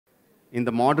in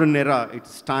the modern era,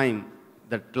 it's time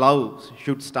that love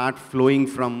should start flowing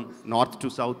from north to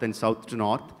south and south to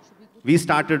north. We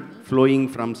started flowing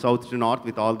from south to north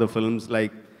with all the films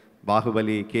like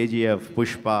Bahubali, KGF,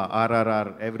 Pushpa,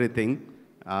 RRR, everything.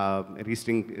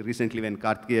 Recently when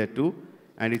Kartikeya too.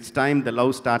 And it's time the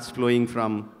love starts flowing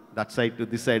from that side to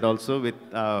this side also with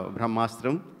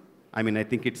Brahmastra. I mean, I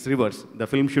think it's reverse. The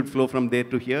film should flow from there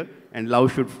to here, and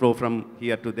love should flow from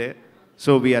here to there.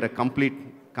 So we are a complete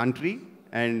country,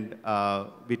 and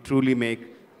we truly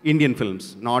make Indian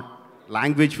films, not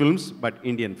language films, but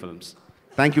Indian films.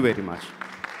 Thank you very much.